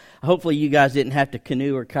Hopefully you guys didn't have to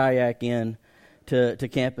canoe or kayak in to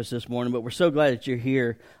campus this morning, but we're so glad that you're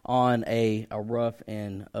here on a rough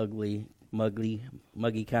and ugly,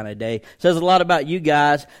 muggy kind of day. Says a lot about you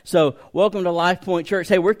guys. So welcome to Life Point Church.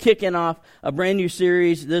 Hey, we're kicking off a brand new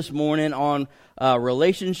series this morning on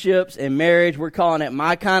relationships and marriage. We're calling it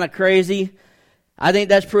My Kind of Crazy. I think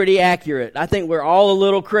that's pretty accurate. I think we're all a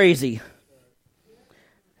little crazy.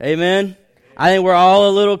 Amen? I think we're all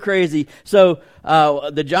a little crazy. So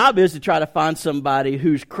the job is to try to find somebody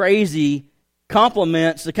who's crazy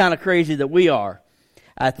complements the kind of crazy that we are.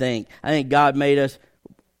 I think God made us.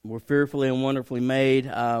 We're fearfully and wonderfully made.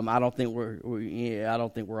 I don't think we're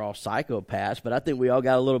all psychopaths, but I think we all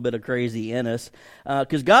got a little bit of crazy in us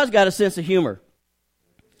because God's got a sense of humor.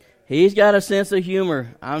 He's got a sense of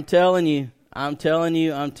humor. I'm telling you.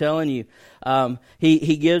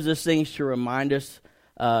 He gives us things to remind us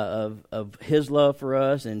of His love for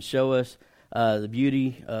us and show us the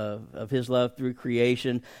beauty of His love through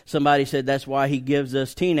creation. Somebody said that's why He gives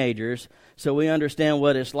us teenagers, so we understand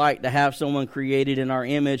what it's like to have someone created in our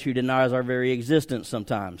image who denies our very existence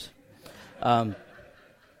sometimes. God's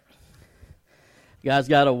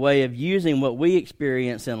got a way of using what we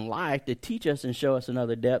experience in life to teach us and show us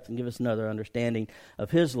another depth and give us another understanding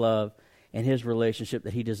of His love and His relationship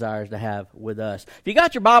that He desires to have with us. If you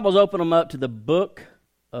got your Bibles, open them up to the book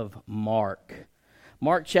of Mark.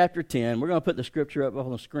 Mark chapter 10. We're going to put the scripture up on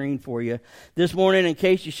the screen for you this morning in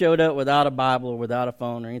case you showed up without a Bible or without a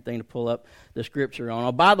phone or anything to pull up the scripture on.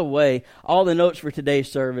 Oh, by the way, all the notes for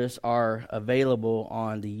today's service are available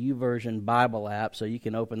on the YouVersion Bible app, so you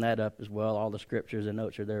can open that up as well. All the scriptures and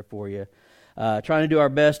notes are there for you. Trying to do our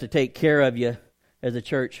best to take care of you as a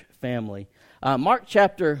church family. Mark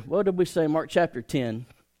chapter 10.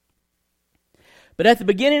 But at the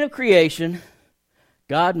beginning of creation,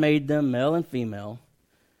 God made them male and female.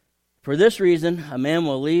 For this reason, a man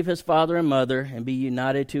will leave his father and mother and be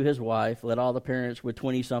united to his wife. Let all the parents with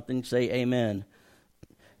 20-something say amen.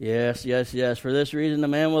 Yes. For this reason, a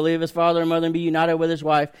man will leave his father and mother and be united with his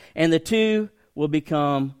wife, and the two will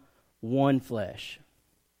become one flesh.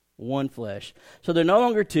 One flesh. So they're no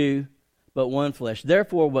longer two, but one flesh.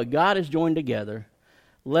 Therefore, what God has joined together,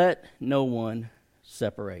 let no one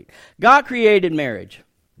separate. God created marriage.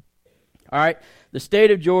 All right? The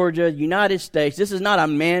state of Georgia, United States, this is not a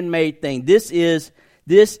man-made thing. This is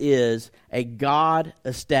a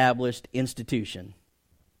God-established institution.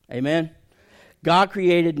 Amen? God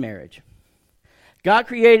created marriage. God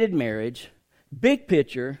created marriage, big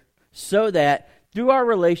picture, so that through our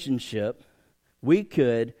relationship, we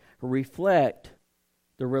could reflect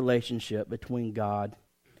the relationship between God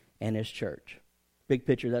and His church. Big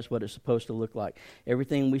picture, that's what it's supposed to look like.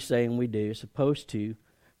 Everything we say and we do is supposed to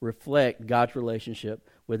reflect God's relationship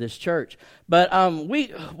with His church. But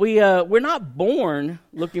we're not born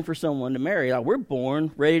looking for someone to marry. We're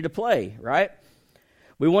born ready to play, right?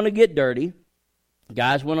 We want to get dirty.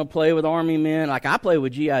 Guys want to play with Army men. Like I played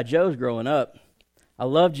with G.I. Joes growing up. I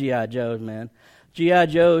love G.I. Joes, man. G.I.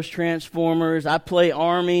 Joes, Transformers. I play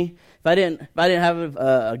Army. If I didn't have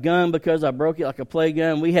a gun because I broke it like a play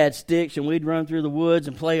gun, we had sticks and we'd run through the woods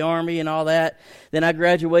and play Army and all that. Then I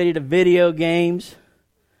graduated to video games.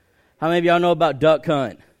 How many of y'all know about Duck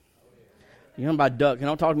Hunt? You know about Duck Hunt.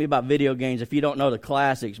 Don't talk to me about video games if you don't know the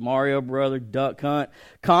classics. Mario Brothers, Duck Hunt.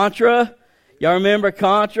 Contra. Y'all remember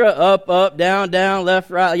Contra? Up, down, left,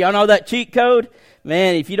 right. Y'all know that cheat code?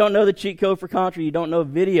 Man, if you don't know the cheat code for Contra, you don't know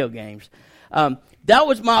video games. That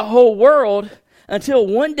was my whole world until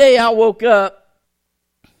one day I woke up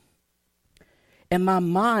and my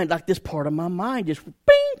mind, like this part of my mind just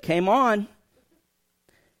bing, came on.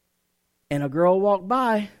 And a girl walked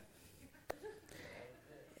by.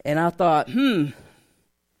 And I thought, I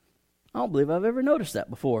don't believe I've ever noticed that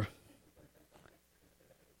before.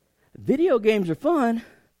 Video games are fun,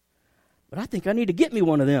 but I think I need to get me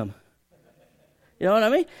one of them. You know what I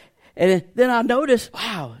mean? And then I noticed,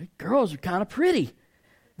 wow, girls are kind of pretty.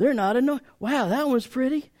 They're not annoying. Wow, that one's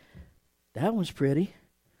pretty. That one's pretty.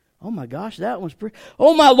 Oh my gosh, that one's pretty.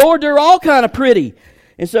 Oh my Lord, they're all kind of pretty.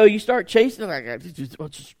 And so you start chasing, like, it's just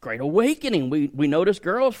a great awakening. We notice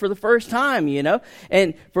girls for the first time, you know.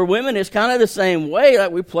 And for women, it's kind of the same way.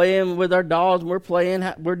 Like we're playing with our dolls, we're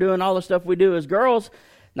doing all the stuff we do as girls.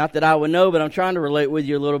 Not that I would know, but I'm trying to relate with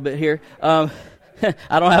you a little bit here.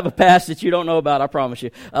 I don't have a past that you don't know about, I promise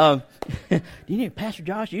you. Do you know Pastor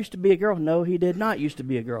Josh used to be a girl? No, he did not used to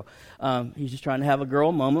be a girl. He's just trying to have a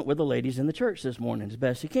girl moment with the ladies in the church this morning as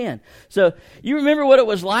best he can. So you remember what it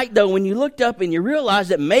was like, though, when you looked up and you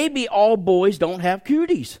realized that maybe all boys don't have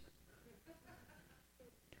cooties.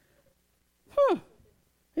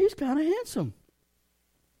 He's kind of handsome.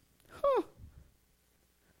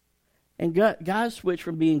 And guys switch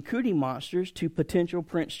from being cootie monsters to potential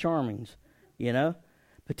Prince Charmings,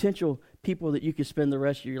 potential people that you could spend the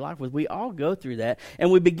rest of your life with. We all go through that.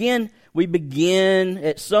 And we begin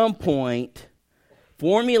at some point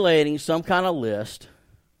formulating some kind of list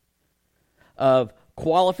of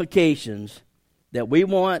qualifications that we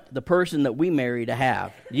want the person that we marry to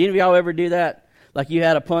have. Do any of y'all ever do that? Like you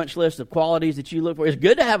had a punch list of qualities that you look for. It's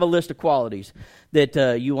good to have a list of qualities that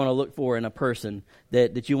you want to look for in a person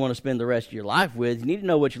that you want to spend the rest of your life with. You need to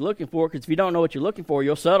know what you're looking for, because if you don't know what you're looking for,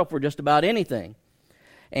 you'll settle for just about anything.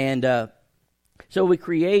 And so we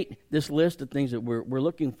create this list of things that we're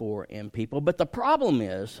looking for in people. But the problem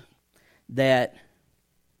is that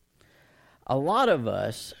a lot of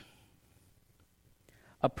us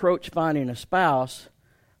approach finding a spouse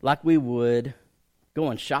like we would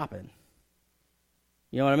going shopping.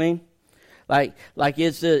 You know what I mean? Like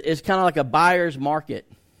it's kind of like a buyer's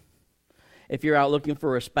market. If you're out looking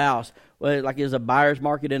for a spouse, well, like there's a buyer's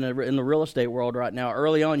market in the real estate world right now.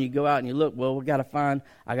 Early on, you go out and you look. Well, I got to find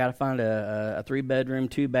a 3-bedroom,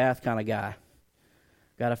 2-bath kind of guy.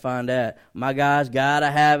 Got to find that. My guy's got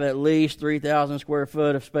to have at least 3,000 square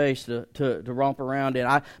foot of space to romp around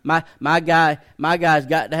in. My guy's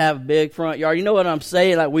got to have a big front yard. You know what I'm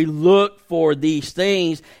saying? Like we look for these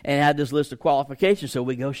things and have this list of qualifications. So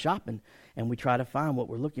we go shopping and we try to find what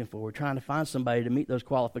we're looking for. We're trying to find somebody to meet those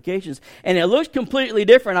qualifications, and it looks completely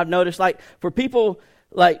different. I've noticed, like for people.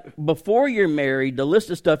 Like, before you're married, the list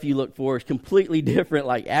of stuff you look for is completely different.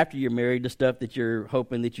 Like, after you're married, the stuff that you're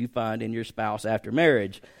hoping that you find in your spouse after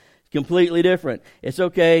marriage. It's completely different. It's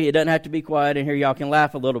okay. It doesn't have to be quiet in here. Y'all can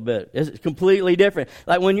laugh a little bit. It's completely different.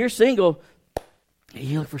 Like, when you're single,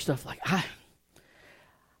 you look for stuff like,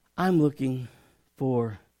 I'm looking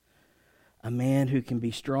for a man who can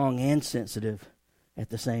be strong and sensitive at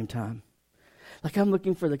the same time. Like, I'm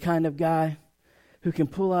looking for the kind of guy who can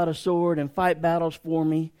pull out a sword and fight battles for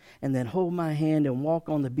me and then hold my hand and walk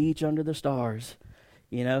on the beach under the stars.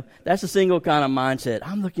 That's a single kind of mindset.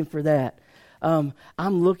 I'm looking for that. I'm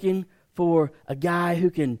looking for a guy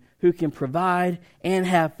who can provide and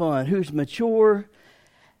have fun, who's mature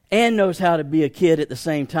and knows how to be a kid at the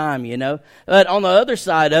same time, But on the other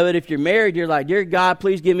side of it, if you're married, you're like, dear God,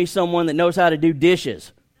 please give me someone that knows how to do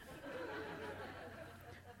dishes.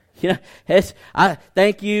 I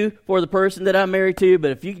thank you for the person that I'm married to,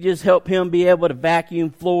 but if you could just help him be able to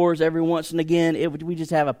vacuum floors every once and again, we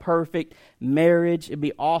just have a perfect marriage. It'd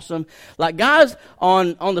be awesome. Like guys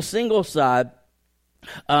on the single side,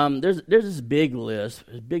 there's this big list,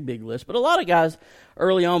 big list, but a lot of guys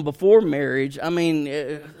early on before marriage,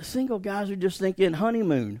 single guys are just thinking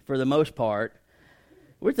honeymoon for the most part.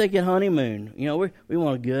 We're thinking honeymoon. We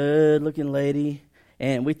want a good-looking lady,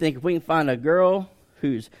 and we think if we can find a girl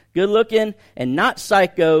who's good-looking and not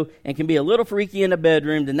psycho and can be a little freaky in the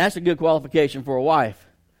bedroom, then that's a good qualification for a wife.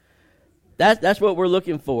 That's what we're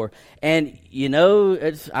looking for. And,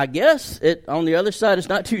 I guess on the other side, it's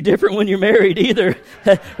not too different when you're married either.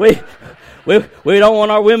 We don't want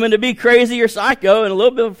our women to be crazy or psycho, and a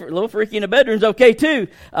little freaky in the bedroom's okay too.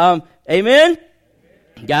 Amen?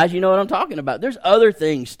 Guys, you know what I'm talking about. There's other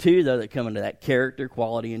things too, though, that come into that character,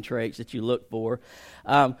 quality, and traits that you look for.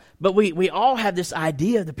 But we all have this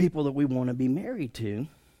idea of the people that we want to be married to.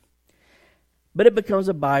 But it becomes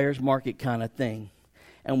a buyer's market kind of thing.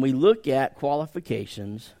 And we look at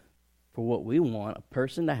qualifications for what we want a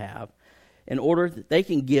person to have in order that they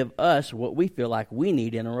can give us what we feel like we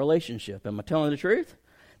need in a relationship. Am I telling the truth?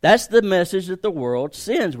 That's the message that the world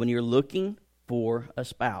sends when you're looking for a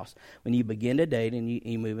spouse. When you begin to date and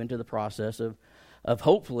you move into the process of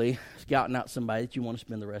hopefully scouting out somebody that you want to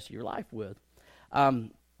spend the rest of your life with.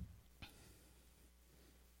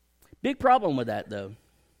 Big problem with that, though.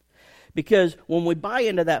 Because when we buy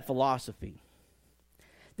into that philosophy,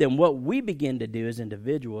 then what we begin to do as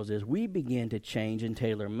individuals is we begin to change and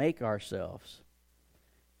tailor-make ourselves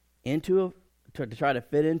to try to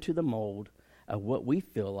fit into the mold of what we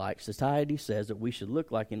feel like society says that we should look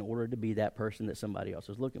like in order to be that person that somebody else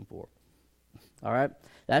is looking for. All right?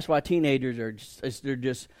 That's why teenagers they're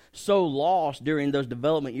just so lost during those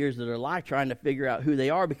development years of their life trying to figure out who they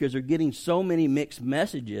are, because they're getting so many mixed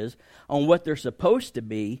messages on what they're supposed to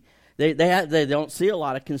be. They don't see a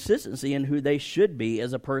lot of consistency in who they should be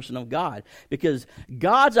as a person of God, because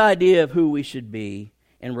God's idea of who we should be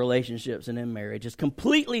in relationships and in marriage is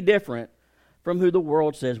completely different from who the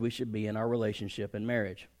world says we should be in our relationship and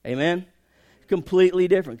marriage. Amen? Completely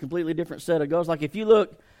different set of goals. Like if you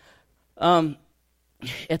look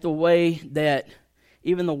at the way that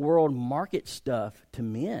even the world markets stuff to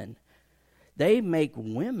men, they make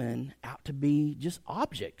women out to be just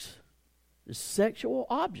objects. Sexual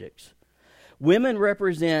objects. Women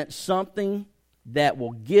represent something that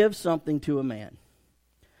will give something to a man.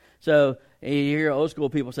 So you hear old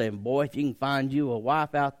school people saying, boy, if you can find you a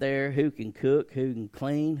wife out there who can cook, who can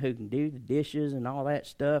clean, who can do the dishes and all that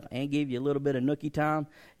stuff and give you a little bit of nookie time,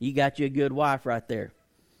 you got you a good wife right there.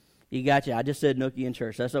 You got you. I just said nookie in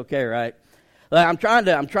church. That's okay, right? I'm trying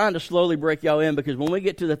to slowly break y'all in, because when we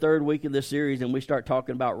get to the third week of this series and we start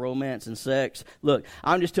talking about romance and sex, look,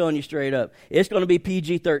 I'm just telling you straight up, it's going to be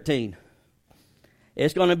PG-13.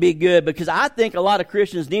 It's going to be good, because I think a lot of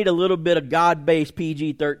Christians need a little bit of God-based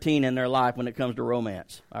PG-13 in their life when it comes to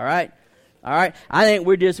romance. All right? I think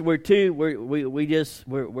we're a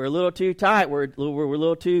little too tight. We're a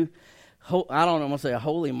little too, I don't want to say a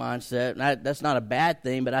holy mindset. That's not a bad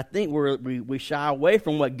thing, but I think we shy away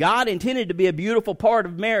from what God intended to be a beautiful part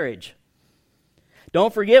of marriage.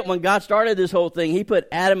 Don't forget, when God started this whole thing, He put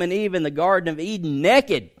Adam and Eve in the Garden of Eden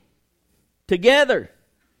naked, together.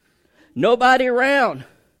 Nobody around.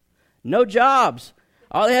 No jobs.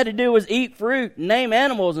 All they had to do was eat fruit, name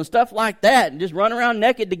animals and stuff like that, and just run around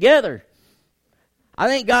naked together. I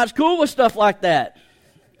think God's cool with stuff like that.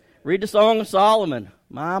 Read the Song of Solomon.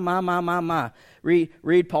 My.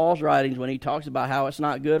 Read Paul's writings when he talks about how it's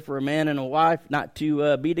not good for a man and a wife not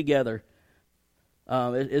to be together.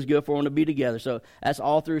 It's good for them to be together. So that's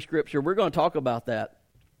all through Scripture. We're going to talk about that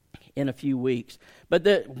in a few weeks. But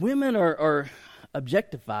the women are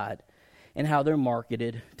objectified in how they're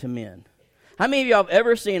marketed to men. How many of y'all have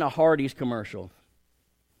ever seen a Hardee's commercial?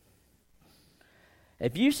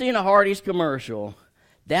 If you've seen a Hardee's commercial,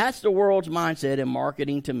 that's the world's mindset in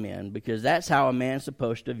marketing to men, because that's how a man's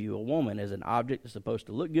supposed to view a woman, as an object that's supposed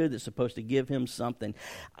to look good, that's supposed to give him something.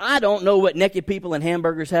 I don't know what naked people and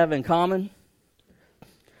hamburgers have in common,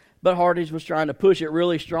 but Hardee's was trying to push it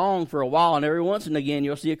really strong for a while, and every once and again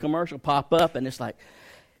you'll see a commercial pop up, and it's like,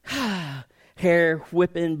 hair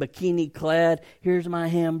whipping, bikini clad, here's my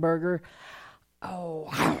hamburger. Oh,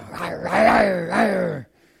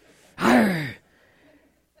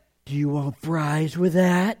 do you want fries with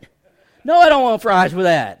that? No, I don't want fries with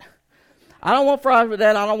that. I don't want fries with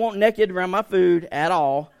that. I don't want naked around my food at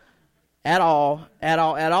all. I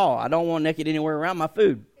don't want naked anywhere around my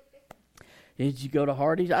food. Did you go to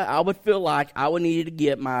Hardee's? I would feel like I would need to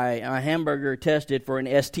get my hamburger tested for an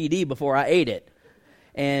STD before I ate it.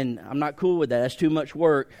 And I'm not cool with that. That's too much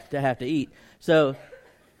work to have to eat. So,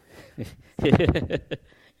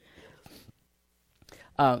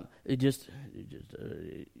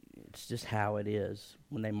 it's just how it is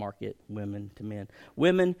when they market women to men.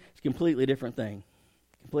 Women, it's a completely different thing.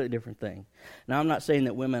 Now, I'm not saying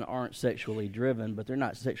that women aren't sexually driven, but they're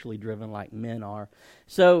not sexually driven like men are.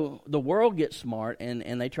 So the world gets smart,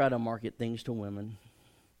 and they try to market things to women.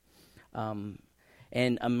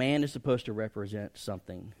 And a man is supposed to represent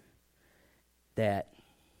something that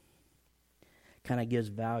kind of gives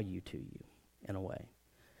value to you in a way,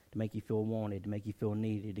 to make you feel wanted, to make you feel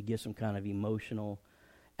needed, to give some kind of emotional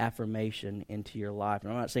affirmation into your life.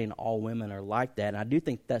 And I'm not saying all women are like that, and I do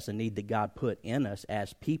think that's a need that God put in us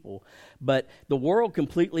as people. But the world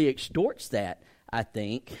completely extorts that, I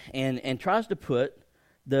think, and tries to put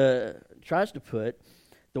the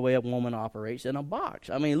way a woman operates in a box.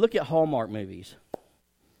 I mean, look at Hallmark movies.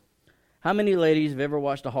 How many ladies have ever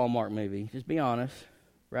watched a Hallmark movie? Just be honest,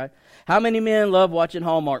 right? How many men love watching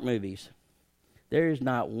Hallmark movies? There's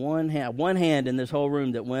not one hand in this whole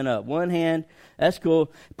room that went up. One hand, that's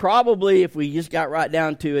cool. Probably, if we just got right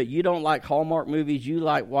down to it, you don't like Hallmark movies. You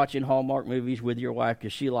like watching Hallmark movies with your wife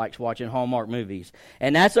because she likes watching Hallmark movies.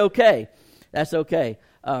 And that's okay. That's okay.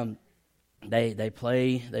 They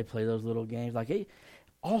play those little games. Like, hey,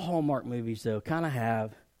 all Hallmark movies, though, kind of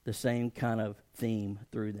have the same kind of theme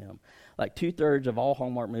through them. Like 2/3 of all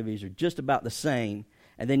Hallmark movies are just about the same,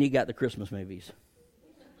 and then you got the Christmas movies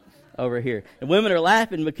over here. And women are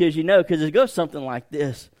laughing because because it goes something like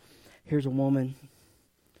this. Here's a woman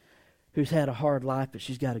who's had a hard life, but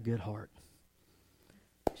she's got a good heart.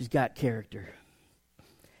 She's got character.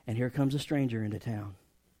 And here comes a stranger into town.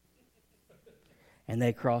 And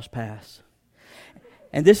they cross paths.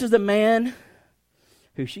 And this is the man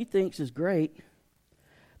who she thinks is great,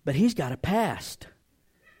 but he's got a past.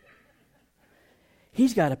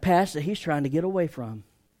 He's got a past that he's trying to get away from.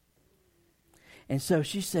 And so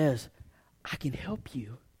she says, I can help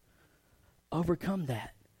you overcome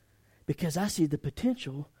that because I see the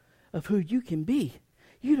potential of who you can be.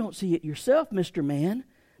 You don't see it yourself, Mr. Man,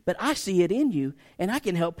 but I see it in you, and I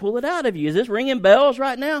can help pull it out of you. Is this ringing bells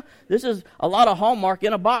right now? This is a lot of Hallmark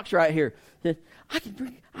in a box right here. I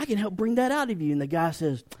can help bring that out of you. And the guy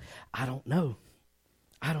says, I don't know,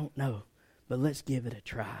 but let's give it a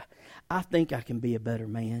try. I think I can be a better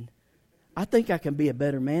man. I think I can be a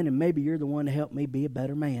better man, and maybe you're the one to help me be a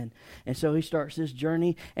better man. And so he starts this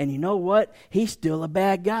journey, and you know what? He's still a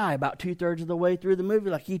bad guy about 2/3 of the way through the movie.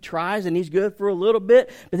 Like, he tries, and he's good for a little bit,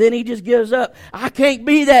 but then he just gives up. I can't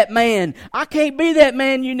be that man. I can't be that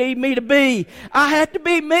man you need me to be. I have to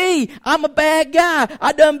be me. I'm a bad guy.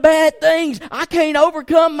 I done bad things. I can't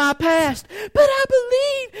overcome my past. But I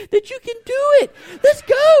believe that you can do it. Let's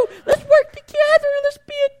go. Let's work together, and let's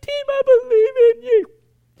be a team. I believe in you.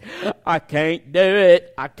 I can't do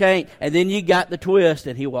it. I can't. And then you got the twist,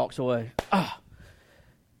 and he walks away. And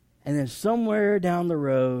then somewhere down the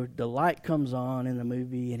road, the light comes on in the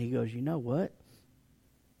movie, and he goes, you know what?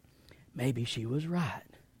 Maybe she was right.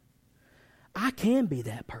 I can be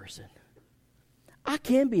that person. I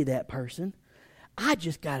can be that person. I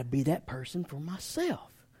just got to be that person for myself.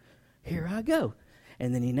 Here I go.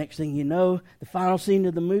 And then the next thing you know, the final scene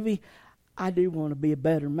of the movie, I do want to be a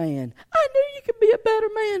better man. I knew you could be a better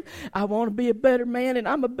man. I want to be a better man, and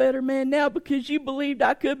I'm a better man now because you believed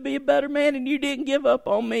I could be a better man and you didn't give up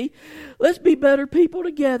on me. Let's be better people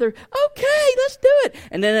together. Okay, let's do it.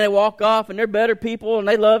 And then they walk off, and they're better people, and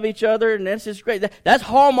they love each other, and that's just great. That's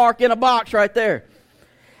Hallmark in a box right there.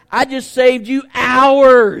 I just saved you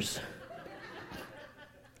hours.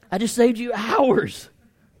 I just saved you hours.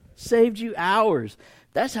 Saved you hours.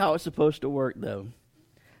 That's how it's supposed to work, though.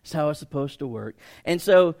 That's how it's supposed to work. And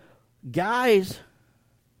so guys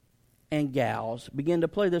and gals begin to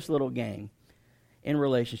play this little game in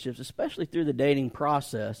relationships, especially through the dating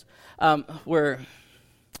process, where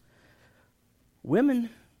women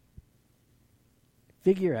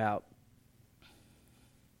figure out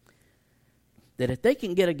that if they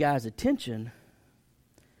can get a guy's attention,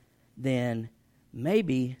 then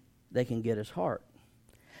maybe they can get his heart.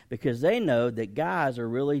 Because they know that guys are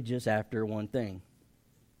really just after one thing.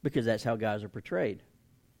 Because that's how guys are portrayed.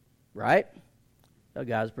 Right? How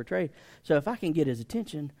guys are portrayed. So if I can get his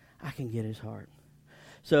attention, I can get his heart.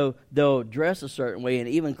 So they'll dress a certain way, and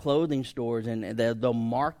even clothing stores, and they'll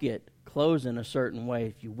market clothes in a certain way.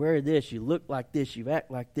 If you wear this, you look like this, you act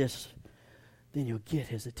like this, then you'll get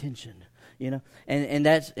his attention. You know? And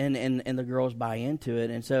that's and the girls buy into it.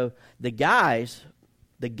 And so the guys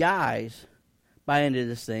buy into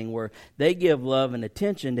this thing where they give love and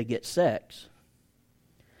attention to get sex.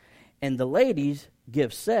 And the ladies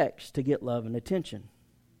give sex to get love and attention.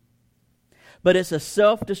 But it's a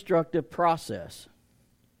self-destructive process.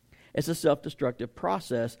 It's a self-destructive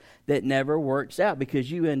process that never works out because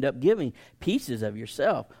you end up giving pieces of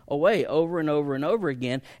yourself away over and over and over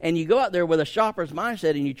again. And you go out there with a shopper's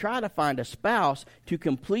mindset and you try to find a spouse to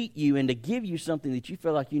complete you and to give you something that you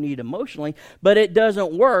feel like you need emotionally, but it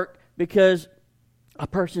doesn't work because a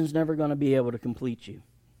person's never going to be able to complete you.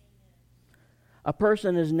 A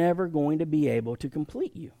person is never going to be able to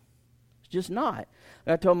complete you. It's just not.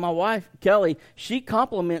 I told my wife, Kelly, she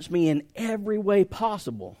compliments me in every way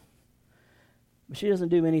possible. But she doesn't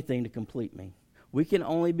do anything to complete me. We can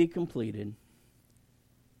only be completed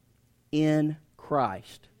in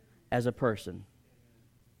Christ as a person.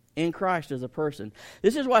 In Christ as a person.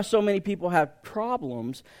 This is why so many people have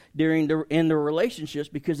problems in their relationships,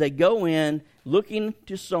 because they go in looking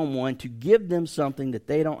to someone to give them something that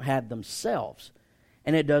they don't have themselves,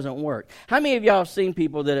 and it doesn't work. How many of y'all have seen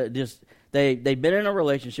people that just they've been in a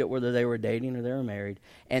relationship, whether they were dating or they were married,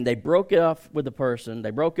 and they broke off with the person,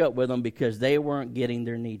 they broke up with them because they weren't getting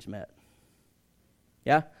their needs met?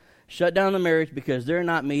 Yeah? Shut down the marriage because they're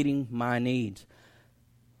not meeting my needs.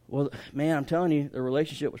 Well, man, I'm telling you, the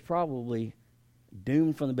relationship was probably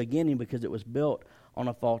doomed from the beginning because it was built on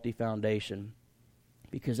a faulty foundation.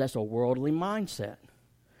 Because that's a worldly mindset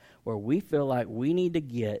where we feel like we need to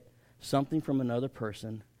get something from another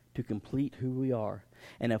person to complete who we are.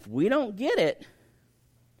 And if we don't get it,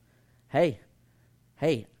 hey,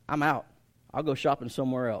 I'm out. I'll go shopping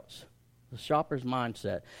somewhere else. The shopper's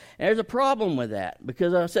mindset. And there's a problem with that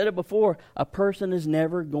because I said it before, a person is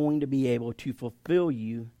never going to be able to fulfill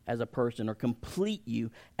you as a person or complete you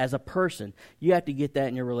as a person. You have to get that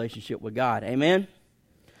in your relationship with God. Amen?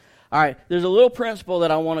 All right, there's a little principle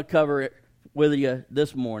that I want to cover with you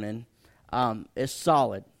this morning. It's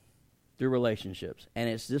solid through relationships, and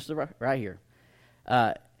it's this right here.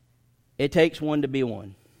 It takes one to be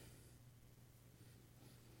one.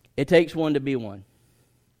 It takes one to be one.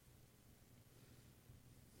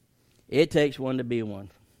 It takes one to be one.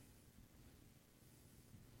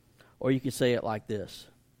 Or you could say it like this.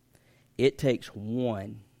 It takes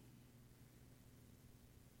one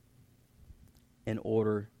in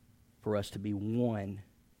order for us to be one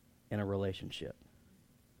in a relationship.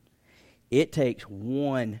 It takes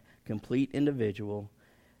one complete individual,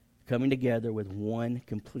 coming together with one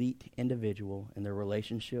complete individual in their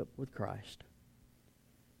relationship with Christ,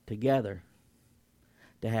 together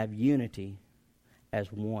to have unity as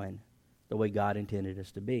one, the way God intended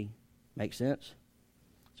us to be. Make sense?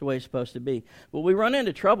 It's the way it's supposed to be. But we run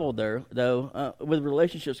into trouble there, though, with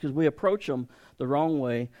relationships because we approach them the wrong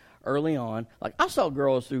way early on. Like, I saw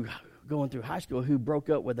girls going through high school who broke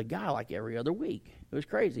up with a guy like every other week. It was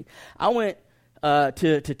crazy. I went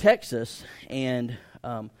to Texas and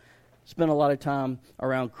spent a lot of time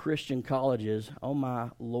around Christian colleges. Oh, my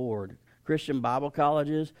Lord. Christian Bible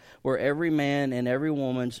colleges where every man and every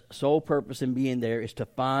woman's sole purpose in being there is to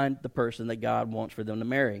find the person that God wants for them to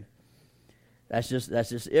marry. That's just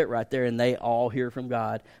it right there, and they all hear from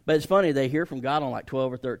God. But it's funny, they hear from God on like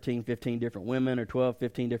 12 or 13, 15 different women or 12,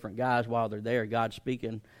 15 different guys while they're there. God's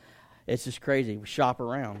speaking. It's just crazy. We shop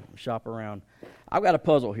around. I've got a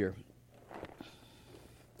puzzle here.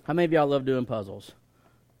 How many of y'all love doing puzzles?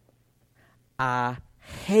 I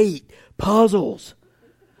hate puzzles.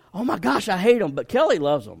 Oh my gosh, I hate them. But Kelly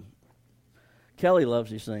loves them. Kelly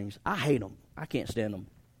loves these things. I hate them. I can't stand them.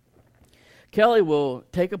 Kelly will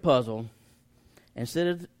take a puzzle and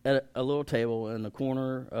sit at a little table in the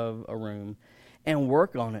corner of a room and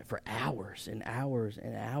work on it for hours and hours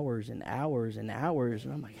and hours and hours and hours.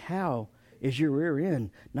 And I'm like, how is your rear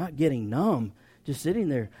end not getting numb just sitting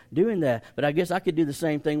there doing that? But I guess I could do the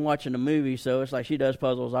same thing watching a movie, so it's like she does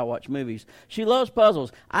puzzles, I watch movies. She loves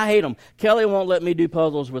puzzles. I hate them. Kelly won't let me do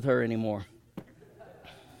puzzles with her anymore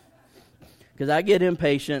because I get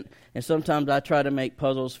impatient, and sometimes I try to make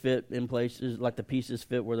puzzles fit in places, like the pieces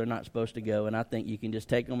fit where they're not supposed to go, and I think you can just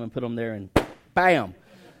take them and put them there and bam,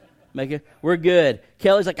 make it. We're good.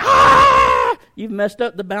 Kelly's like, ah! You've messed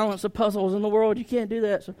up the balance of puzzles in the world. You can't do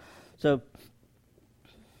that. So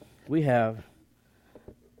we have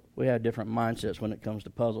different mindsets when it comes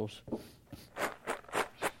to puzzles.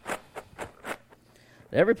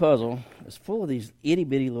 Every puzzle is full of these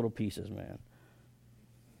itty-bitty little pieces, man.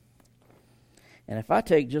 And if I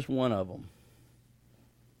take just one of them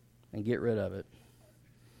and get rid of it,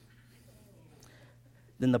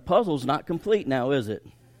 then the puzzle's not complete now, is it?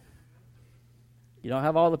 You don't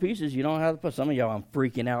have all the pieces. You don't have the puzzle. Some of y'all, I'm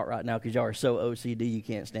freaking out right now because y'all are so OCD you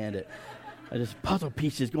can't stand it. Just puzzle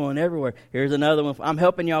pieces going everywhere. Here's another one. I'm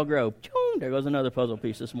helping y'all grow. There goes another puzzle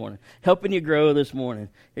piece this morning. Helping you grow this morning.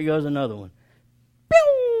 Here goes another one.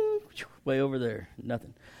 Way over there.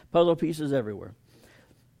 Nothing. Puzzle pieces everywhere.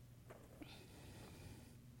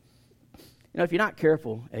 You know, if you're not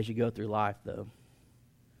careful as you go through life, though,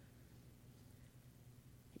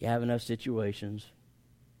 you have enough situations,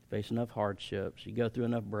 face enough hardships, you go through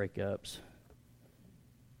enough breakups,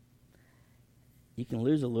 you can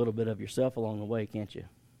lose a little bit of yourself along the way, can't you?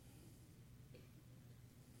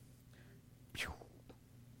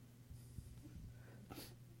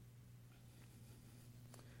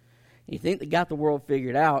 You think they got the world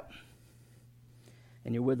figured out,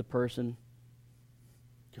 and you're with the person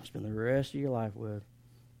you'll spend the rest of your life with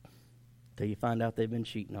until you find out they've been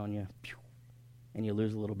cheating on you, and you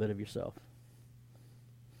lose a little bit of yourself.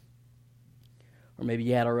 Or maybe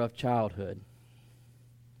you had a rough childhood,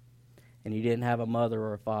 and you didn't have a mother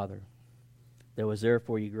or a father that was there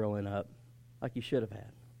for you growing up like you should have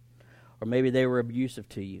had. Or maybe they were abusive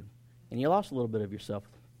to you, and you lost a little bit of yourself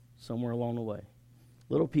somewhere along the way.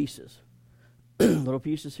 Little pieces. Little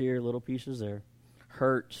pieces here, little pieces there.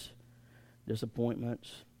 Hurts,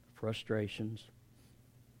 disappointments, frustrations,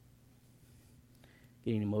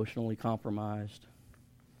 getting emotionally compromised.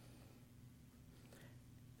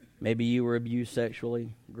 Maybe you were abused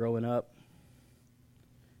sexually growing up.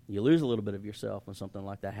 You lose a little bit of yourself when something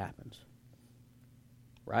like that happens.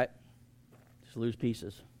 Right? Just lose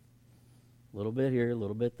pieces. A little bit here, a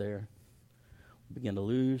little bit there. We begin to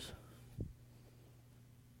lose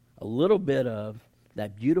a little bit of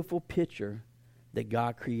that beautiful picture that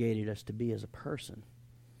God created us to be as a person.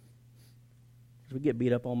 As we get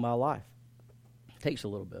beat up on by life. It takes a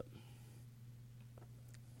little bit.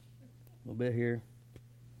 A little bit here,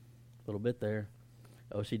 a little bit there.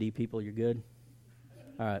 OCD people, you're good?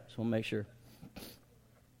 All right, so we'll make sure.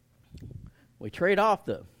 We trade off,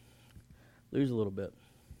 though. Lose a little bit.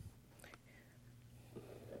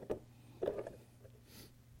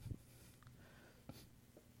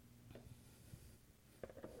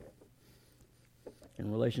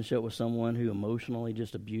 In relationship with someone who emotionally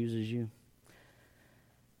just abuses you,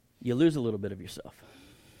 you lose a little bit of yourself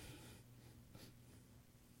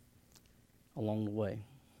along the way.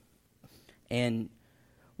 And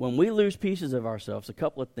when we lose pieces of ourselves, a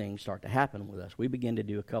couple of things start to happen with us. We begin to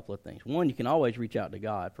do a couple of things. One, you can always reach out to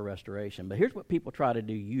God for restoration. But here's what people try to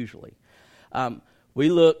do usually. We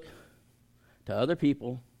look to other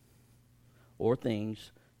people or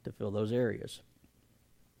things to fill those areas.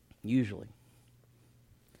 Usually.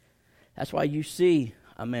 That's why you see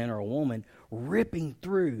a man or a woman ripping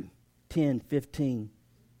through 10, 15,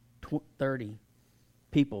 30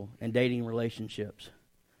 people in dating relationships.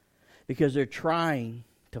 Because they're trying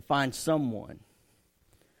to find someone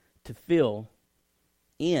to fill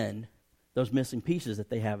in those missing pieces that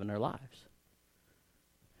they have in their lives.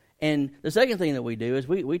 And the second thing that we do is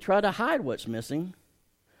we try to hide what's missing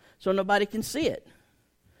so nobody can see it.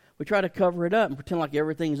 We try to cover it up and pretend like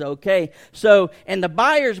everything's okay. So in the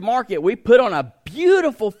buyer's market, we put on a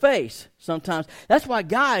beautiful face sometimes. That's why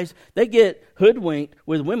guys, they get hoodwinked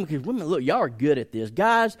with women, because women, look, y'all are good at this.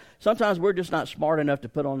 Guys, sometimes we're just not smart enough to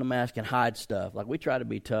put on the mask and hide stuff. Like, we try to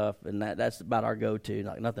be tough, and that's about our go-to.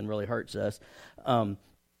 Like, nothing really hurts us.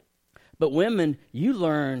 But women, you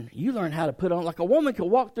learn how to put on, like a woman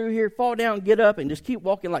can walk through here, fall down, get up, and just keep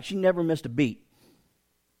walking like she never missed a beat.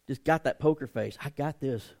 Just got that poker face. I got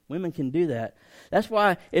this. Women can do that. That's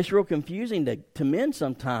why it's real confusing to men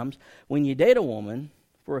sometimes when you date a woman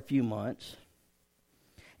for a few months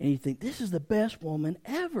and you think, this is the best woman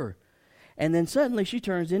ever. And then suddenly she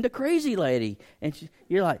turns into crazy lady. And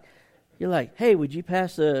you're like, hey, would you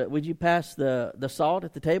pass the salt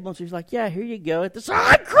at the table? And she's like, yeah, here you go.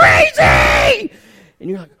 I'm crazy! And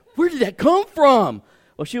you're like, where did that come from?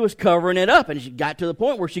 Well, she was covering it up, and she got to the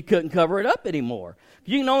point where she couldn't cover it up anymore.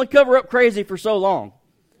 You can only cover up crazy for so long.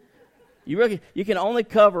 You can only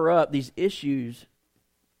cover up these issues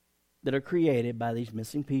that are created by these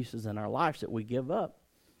missing pieces in our lives that we give up.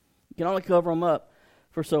 You can only cover them up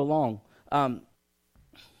for so long.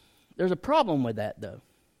 There's a problem with that, though.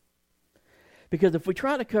 Because if we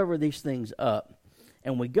try to cover these things up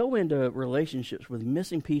and we go into relationships with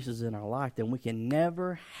missing pieces in our life, then we can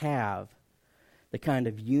never have the kind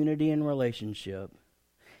of unity in relationship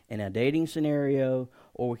in a dating scenario,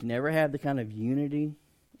 or we can never have the kind of unity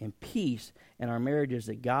and peace in our marriages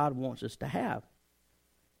that God wants us to have.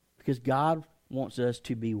 Because God wants us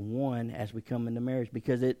to be one as we come into marriage,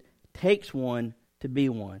 because it takes one to be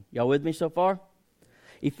one. Y'all with me so far?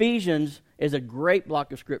 Ephesians is a great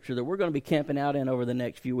block of scripture that we're going to be camping out in over the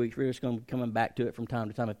next few weeks. We're just going to be coming back to it from time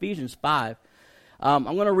to time. Ephesians 5. I'm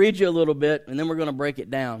going to read you a little bit, and then we're going to break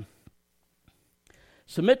it down.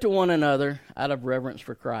 Submit to one another out of reverence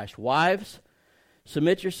for Christ. Wives,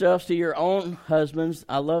 submit yourselves to your own husbands.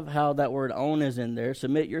 I love how that word own is in there.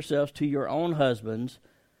 Submit yourselves to your own husbands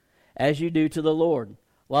as you do to the Lord.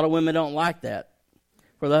 A lot of women don't like that.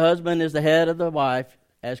 For the husband is the head of the wife,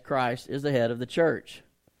 as Christ is the head of the church,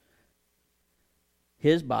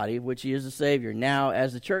 his body, which he is the Savior. Now,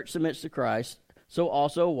 as the church submits to Christ, so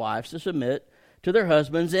also wives to submit to their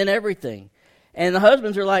husbands in everything. And the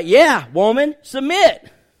husbands are like, yeah, woman, submit.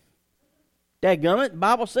 Dadgummit, the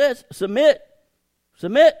Bible says, submit,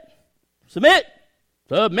 submit, submit,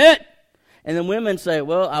 submit. And then women say,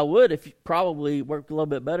 well, I would if you probably work a little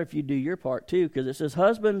bit better if you do your part too, because it says,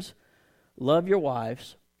 husbands, love your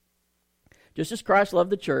wives, just as Christ loved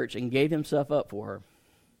the church and gave himself up for her,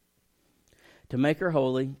 to make her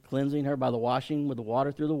holy, cleansing her by the washing with the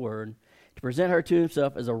water through the word, to present her to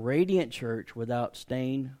himself as a radiant church without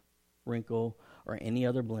stain, wrinkle, or any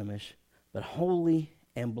other blemish, but holy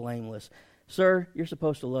and blameless. Sir, you're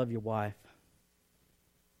supposed to love your wife.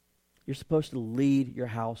 You're supposed to lead your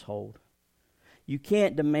household. You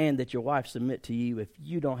can't demand that your wife submit to you if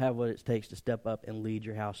you don't have what it takes to step up and lead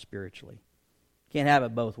your house spiritually. Can't have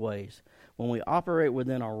it both ways. When we operate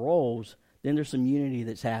within our roles, then there's some unity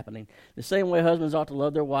that's happening. The same way husbands ought to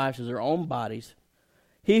love their wives as their own bodies.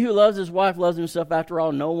 He who loves his wife loves himself. After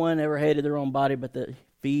all, no one ever hated their own body, but they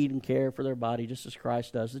feed and care for their body, just as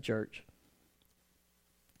Christ does the church.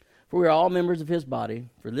 For we are all members of his body.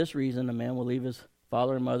 For this reason, a man will leave his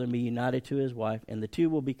father and mother and be united to his wife, and the two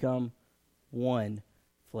will become one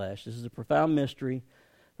flesh. This is a profound mystery,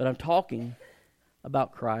 but I'm talking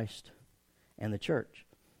about Christ and the church.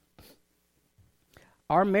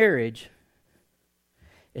 Our marriage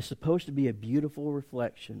is supposed to be a beautiful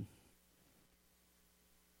reflection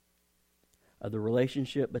of the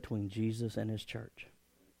relationship between Jesus and his church.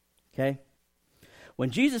 Okay?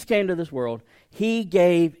 When Jesus came to this world, he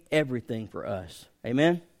gave everything for us.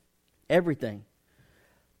 Amen? Everything.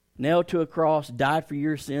 Nailed to a cross, died for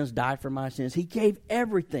your sins, died for my sins. He gave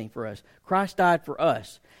everything for us. Christ died for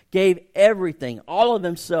us. Gave everything, all of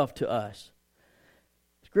himself to us.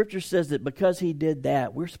 Scripture says that because he did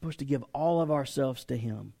that, we're supposed to give all of ourselves to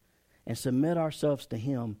him and submit ourselves to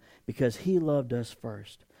him because he loved us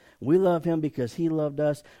first. We love him because he loved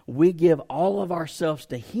us. We give all of ourselves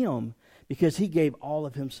to him because he gave all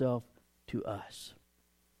of himself to us.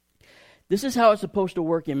 This is how it's supposed to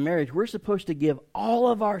work in marriage. We're supposed to give all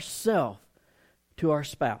of ourselves to our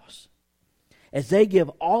spouse, as they give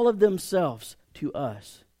all of themselves to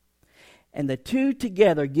us, and the two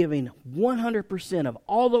together giving 100% of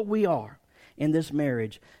all that we are in this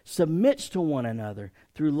marriage, submits to one another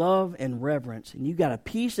through love and reverence. And you got a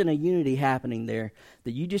peace and a unity happening there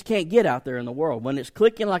that you just can't get out there in the world. When it's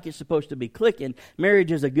clicking like it's supposed to be clicking,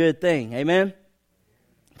 marriage is a good thing. Amen?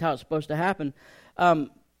 That's how it's supposed to happen. The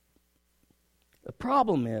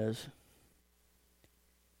problem is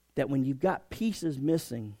that when you've got pieces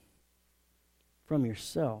missing from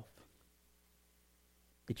yourself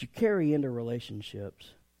that you carry into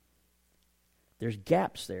relationships, there's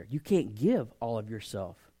gaps there. You can't give all of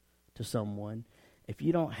yourself to someone if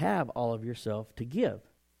you don't have all of yourself to give.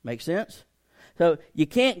 Make sense? So you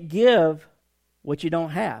can't give what you don't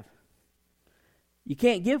have. You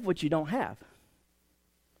can't give what you don't have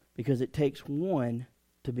because it takes one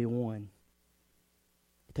to be one.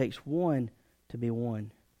 It takes one to be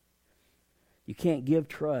one. You can't give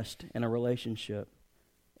trust in a relationship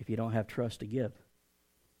if you don't have trust to give.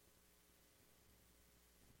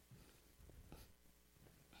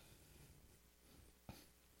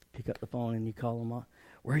 Pick up the phone and you call them up.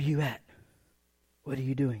 Where are you at? What are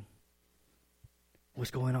you doing?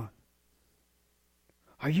 What's going on?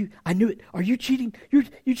 I knew it. Are you cheating?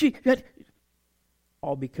 You cheat.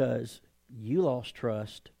 All because you lost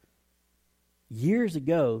trust years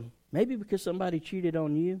ago, maybe because somebody cheated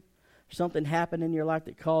on you. Something happened in your life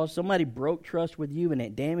that caused, somebody broke trust with you and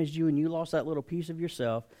it damaged you and you lost that little piece of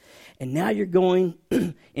yourself. And now you're going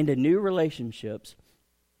into new relationships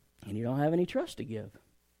and you don't have any trust to give.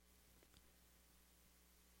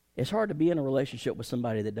 It's hard to be in a relationship with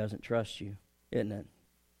somebody that doesn't trust you, isn't it?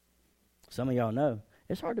 Some of y'all know.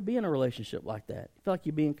 It's hard to be in a relationship like that. You feel like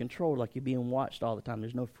you're being controlled, like you're being watched all the time.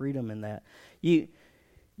 There's no freedom in that. You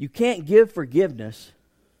can't give forgiveness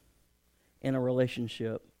in a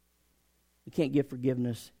relationship. You can't give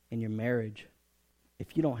forgiveness in your marriage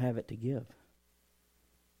if you don't have it to give.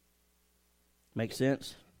 Make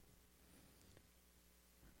sense?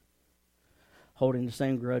 Holding the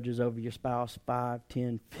same grudges over your spouse 5,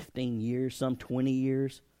 10, 15 years, some 20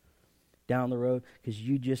 years down the road because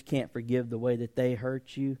you just can't forgive the way that they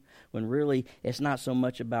hurt you, when really it's not so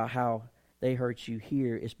much about how they hurt you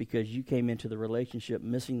here. It's because you came into the relationship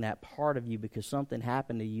missing that part of you because something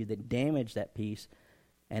happened to you that damaged that piece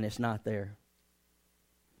and it's not there.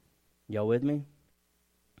 Y'all with me?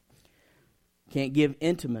 Can't give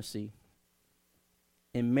intimacy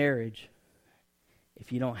in marriage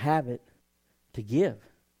if you don't have it to give.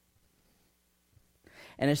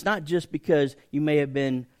 And it's not just because you may have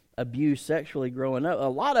been abused sexually growing up. A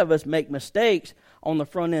lot of us make mistakes on the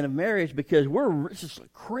front end of marriage because we're just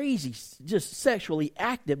crazy, just sexually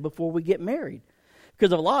active before we get married.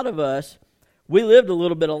 Because a lot of us, we lived a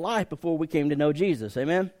little bit of life before we came to know Jesus.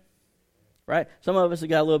 Amen? Right? Some of us have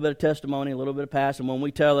got a little bit of testimony, a little bit of past, and when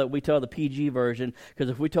we tell it, we tell the PG version, because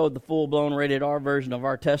if we told the full-blown rated R version of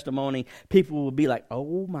our testimony, people would be like,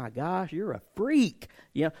 oh my gosh, you're a freak.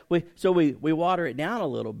 You know, so we water it down a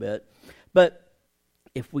little bit. But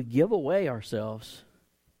if we give away ourselves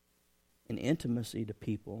in intimacy to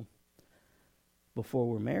people before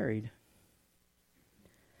we're married,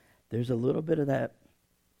 there's a little bit of that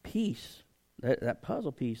piece, that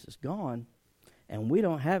puzzle piece is gone, and we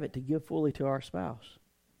don't have it to give fully to our spouse.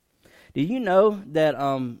 Do you know that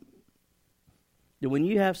that when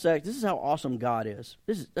you have sex, this is how awesome God is.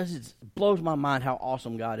 This blows my mind how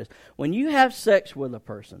awesome God is. When you have sex with a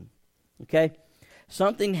person, okay,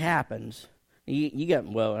 something happens.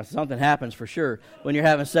 Something happens for sure when you're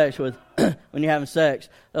having sex with. When you're having sex,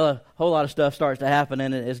 a whole lot of stuff starts to happen,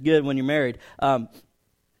 and it's good when you're married.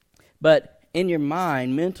 But in your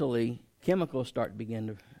mind, mentally, chemicals start to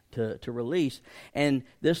begin to release. And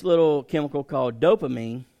this little chemical called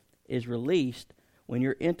dopamine is released when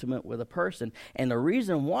you're intimate with a person. And the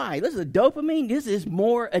reason why, listen, dopamine, this is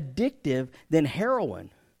more addictive than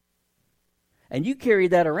heroin. And you carry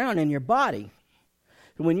that around in your body.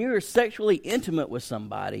 When you're sexually intimate with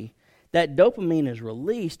somebody, that dopamine is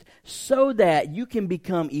released so that you can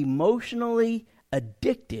become emotionally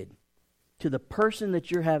addicted to the person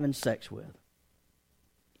that you're having sex with.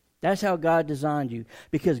 That's how God designed you.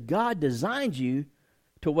 Because God designed you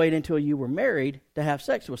to wait until you were married to have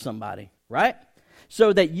sex with somebody, right?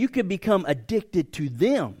 So that you could become addicted to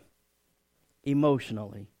them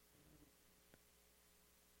emotionally.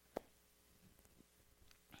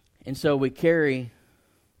 And so we carry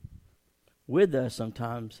with us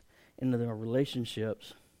sometimes into the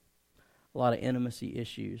relationships a lot of intimacy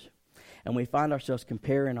issues. And we find ourselves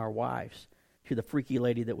comparing our wives to the freaky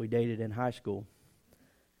lady that we dated in high school.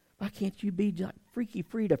 Why can't you be like Freaky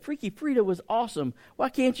Frida? Freaky Frida was awesome. Why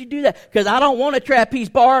can't you do that? Because I don't want a trapeze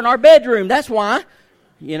bar in our bedroom. That's why.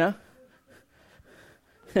 You know?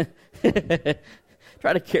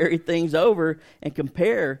 Try to carry things over and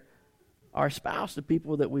compare our spouse to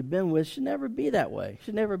people that we've been with. Should never be that way.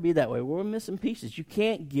 Should never be that way. We're missing pieces. You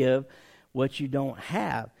can't give what you don't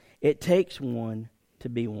have. It takes one to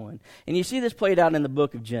be one. And you see this played out in the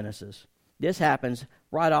book of Genesis. This happens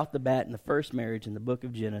right off the bat in the first marriage in the book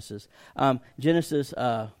of Genesis. Genesis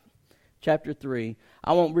chapter 3.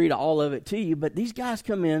 I won't read all of it to you, but these guys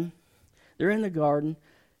come in. They're in the garden,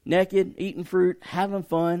 naked, eating fruit, having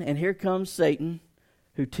fun, and here comes Satan,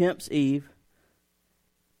 who tempts Eve.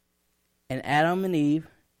 And Adam and Eve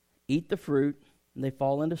eat the fruit, and they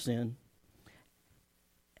fall into sin.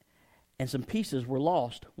 And some pieces were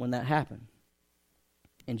lost when that happened.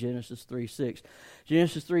 In Genesis 3:6.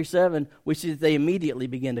 Genesis 3:7, we see that they immediately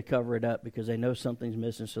begin to cover it up because they know something's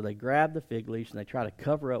missing. So they grab the fig leaves and they try to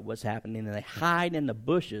cover up what's happening, and they hide in the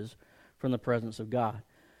bushes from the presence of God,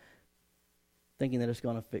 thinking that it's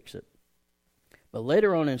going to fix it. But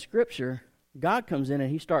later on in Scripture, God comes in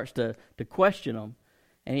and he starts to question them.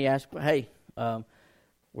 And he asks, hey, where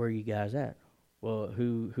are you guys at? Well,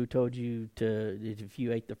 who told you to, if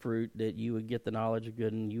you ate the fruit, that you would get the knowledge of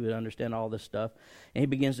good and you would understand all this stuff? And he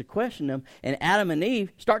begins to question them. And Adam and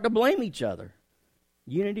Eve start to blame each other.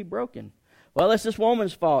 Unity broken. Well, it's this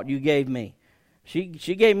woman's fault you gave me. She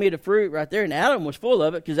gave me the fruit right there, and Adam was full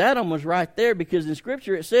of it because Adam was right there, because in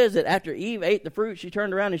Scripture it says that after Eve ate the fruit, she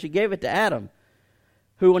turned around and she gave it to Adam,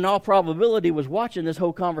 who in all probability was watching this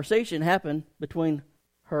whole conversation happen between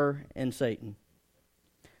her and Satan.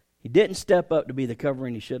 He didn't step up to be the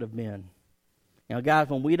covering he should have been. Now, guys,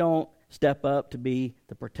 when we don't step up to be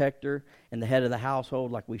the protector and the head of the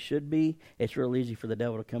household like we should be, it's real easy for the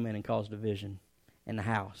devil to come in and cause division in the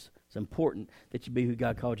house. It's important that you be who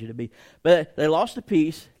God called you to be. But they lost a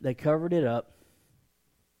piece. They covered it up.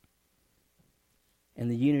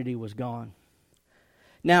 And the unity was gone.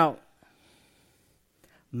 Now,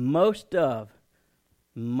 most of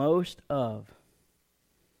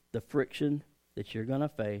the friction that you're going to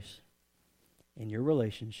face in your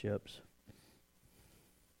relationships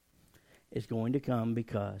is going to come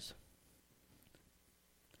because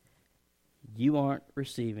you aren't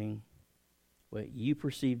receiving what you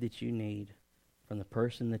perceive that you need from the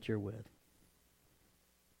person that you're with.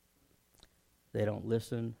 They don't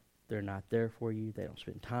listen. They're not there for you. They don't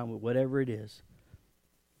spend time with whatever it is.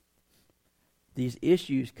 These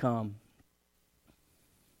issues come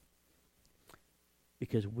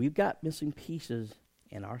because we've got missing pieces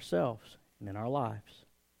in ourselves and in our lives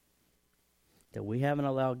that we haven't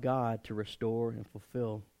allowed God to restore and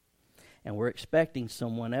fulfill. And we're expecting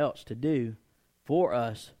someone else to do for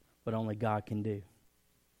us what only God can do.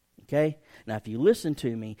 Okay? Now, if you listen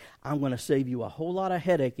to me, I'm going to save you a whole lot of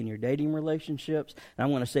headache in your dating relationships, and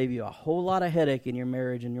I'm going to save you a whole lot of headache in your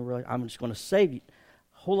marriage and your I'm just going to save you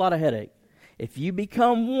a whole lot of headache. If you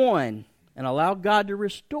become one and allow God to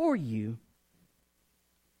restore you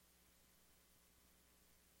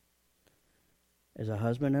as a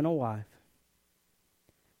husband and a wife,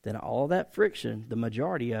 then all that friction, the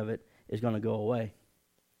majority of it, is going to go away.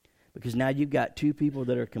 Because now you've got two people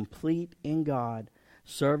that are complete in God,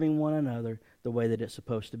 serving one another the way that it's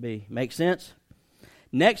supposed to be. Make sense?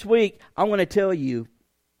 Next week, I'm going to tell you,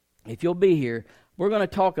 if you'll be here, we're going to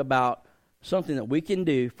talk about something that we can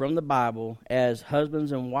do from the Bible as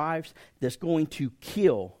husbands and wives that's going to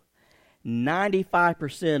kill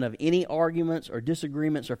 95% of any arguments or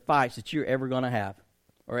disagreements or fights that you're ever going to have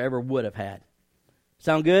or ever would have had.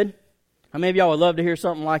 Sound good? How many of y'all would love to hear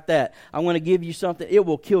something like that? I'm going to give you something. It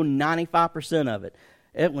will kill 95% of it.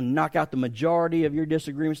 It will knock out the majority of your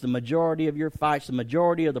disagreements, the majority of your fights, the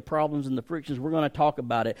majority of the problems and the frictions. We're going to talk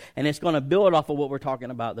about it, and it's going to build off of what we're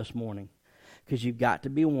talking about this morning, because you've got to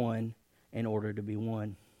be one in order to be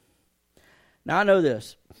one. Now, I know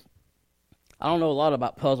this. I don't know a lot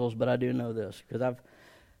about puzzles, but I do know this, because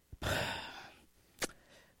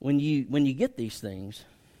when you get these things,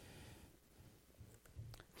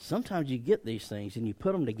 sometimes you get these things and you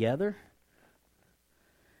put them together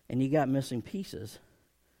and you got missing pieces.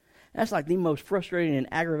 That's like the most frustrating and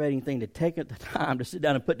aggravating thing, to take the time to sit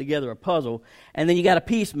down and put together a puzzle, and then you got a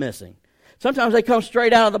piece missing. Sometimes they come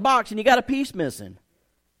straight out of the box and you got a piece missing.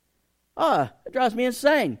 It drives me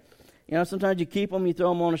insane. You know, sometimes you keep them, you throw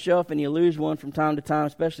them on a shelf, and you lose one from time to time,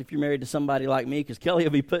 especially if you're married to somebody like me, because Kelly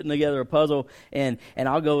will be putting together a puzzle, and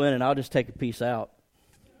I'll go in and I'll just take a piece out.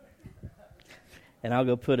 And I'll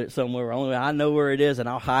go put it somewhere. Only I know where it is, and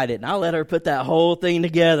I'll hide it. And I'll let her put that whole thing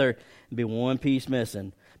together and be one piece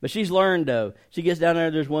missing. But she's learned, though. She gets down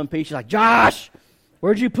there's one piece. She's like, Josh,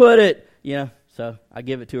 Where'd you put it? So I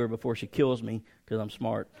give it to her before she kills me because I'm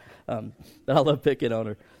smart. But I love picking on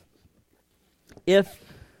her. If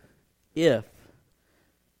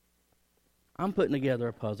I'm putting together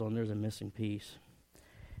a puzzle and there's a missing piece,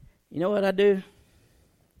 you know what I do?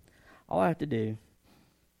 All I have to do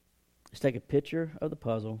is take a picture of the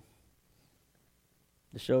puzzle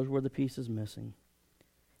that shows where the piece is missing,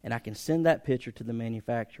 and I can send that picture to the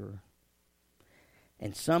manufacturer.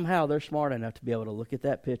 And somehow they're smart enough to be able to look at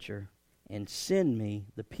that picture and send me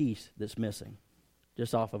the piece that's missing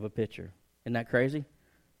just off of a picture. Isn't that crazy?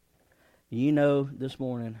 You know, this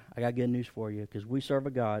morning, I got good news for you, because we serve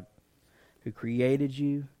a God who created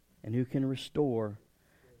you and who can restore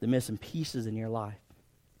the missing pieces in your life.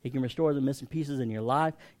 He can restore the missing pieces in your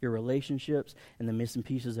life, your relationships, and the missing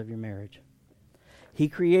pieces of your marriage. He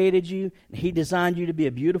created you, and He designed you to be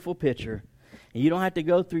a beautiful picture. And you don't have to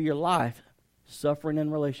go through your life suffering in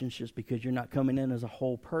relationships because you're not coming in as a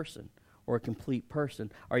whole person or a complete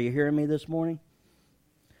person. Are you hearing me this morning?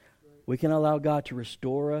 We can allow God to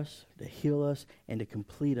restore us, to heal us, and to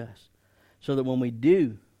complete us, so that when we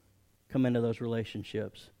do come into those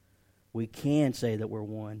relationships, we can say that we're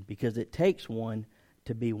one, because it takes one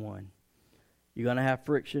to be one. You're going to have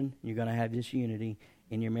friction, you're going to have disunity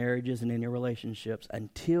in your marriages and in your relationships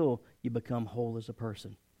until you become whole as a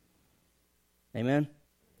person. Amen?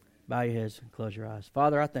 Bow your heads and close your eyes.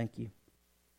 Father, I thank you